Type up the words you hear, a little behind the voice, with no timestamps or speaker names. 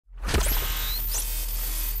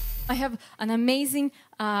I have an amazing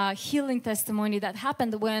healing testimony that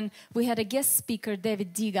happened when we had a guest speaker,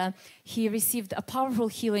 David Diga. He received a powerful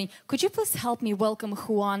healing. Could you please help me welcome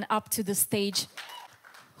Juan up to the stage?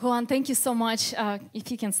 Juan, thank you so much.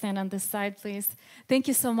 If you can stand on this side, please. Thank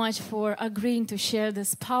you so much for agreeing to share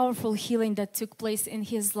this powerful healing that took place in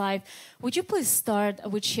his life. Would you please start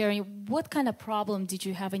with sharing what kind of problem did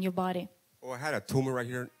you have in your body? Well, I had a tumor right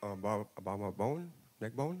here about my bone,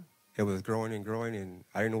 neck bone. It was growing, and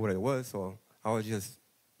I didn't know what it was, so I was just,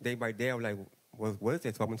 day by day, I was like, what is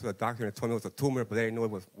it? So I went to the doctor, and they told me it was a tumor, but they didn't know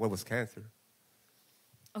what was cancer.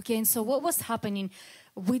 Okay, and so what was happening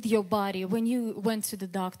with your body when you went to the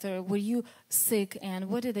doctor? Were you sick, and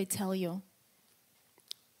what did they tell you?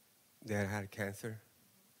 That I had cancer,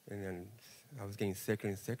 and then I was getting sicker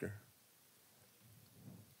and sicker.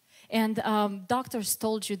 And doctors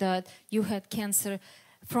told you that you had cancer.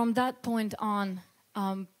 From that point on,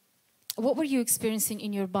 what were you experiencing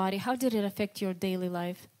in your body? How did it affect your daily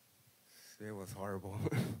life? It was horrible.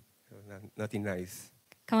 It was nothing nice.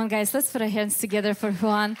 Come on, guys, let's put our hands together for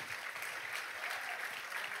Juan.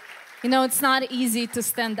 You know, it's not easy to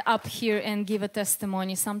stand up here and give a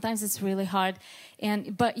testimony. Sometimes it's really hard.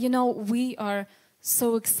 But, you know, we are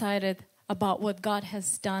so excited about what God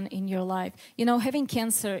has done in your life. You know, having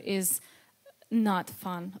cancer is not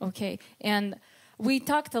fun, okay? And we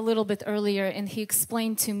talked a little bit earlier, and he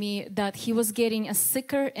explained to me that he was getting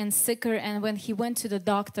sicker and sicker, and when he went to the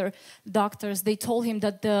doctors, they told him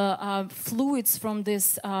that the fluids from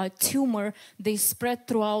this tumor, they spread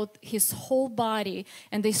throughout his whole body,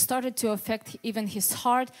 and they started to affect even his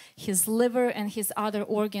heart, his liver, and his other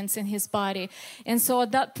organs in his body. And so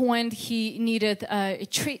at that point, he needed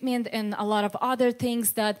treatment and a lot of other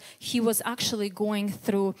things that he was actually going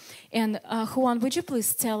through. And Juan, would you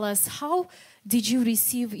please tell us, how did you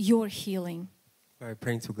receive your healing? I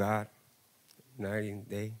praying to God night and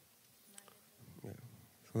day. Yeah.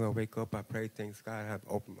 So when I wake up, I pray, thanks God, I have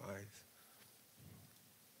opened my eyes.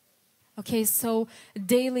 Okay, so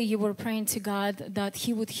daily you were praying to God that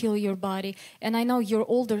He would heal your body. And I know your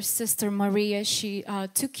older sister, Maria, she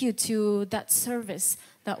took you to that service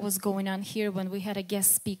that was going on here when we had a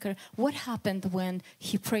guest speaker. What happened when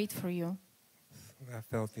he prayed for you? I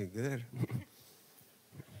felt it good.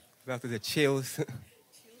 After the chills.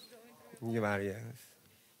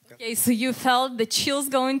 Okay, so you felt the chills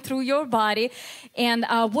going through your body. And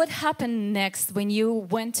what happened next when you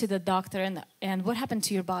went to the doctor, and what happened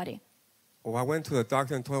to your body? Well, I went to the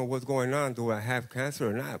doctor and told him what's going on. Do I have cancer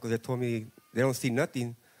or not? Because they told me they don't see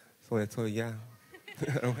nothing. So they told me, yeah.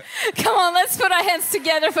 Come on, let's put our hands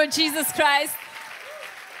together for Jesus Christ.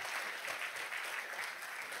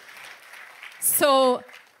 So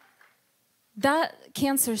that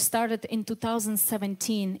cancer started in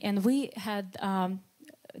 2017, and we had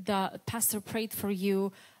the pastor prayed for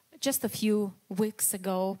you just a few weeks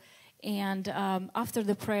ago. And after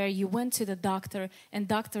the prayer, you went to the doctor, and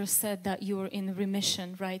doctor said that you were in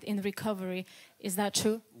remission, right? In recovery. Is that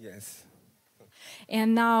true? Yes.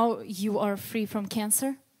 And now you are free from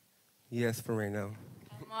cancer? Yes, for right now.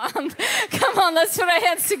 Come on. Come on, let's put our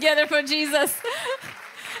hands together for Jesus.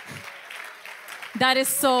 That is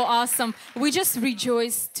so awesome. We just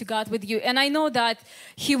rejoice to God with you. And I know that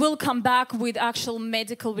He will come back with actual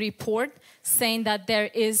medical report saying that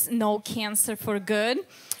there is no cancer for good.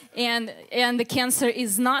 And the cancer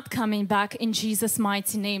is not coming back in Jesus'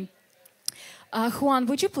 mighty name. Juan,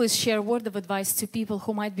 would you please share a word of advice to people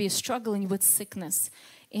who might be struggling with sickness?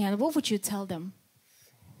 And what would you tell them?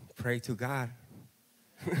 Pray to God.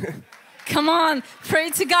 Come on, pray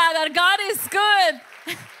to God. Our God is good.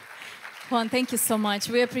 Juan, thank you so much.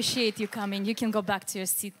 We appreciate you coming. You can go back to your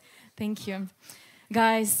seat. Thank you.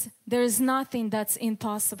 Guys, there is nothing that's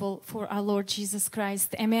impossible for our Lord Jesus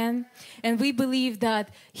Christ. Amen. And we believe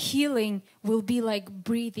that healing will be like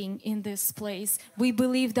breathing in this place. We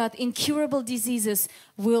believe that incurable diseases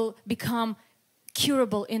will become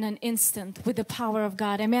curable in an instant with the power of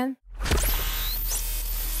God. Amen.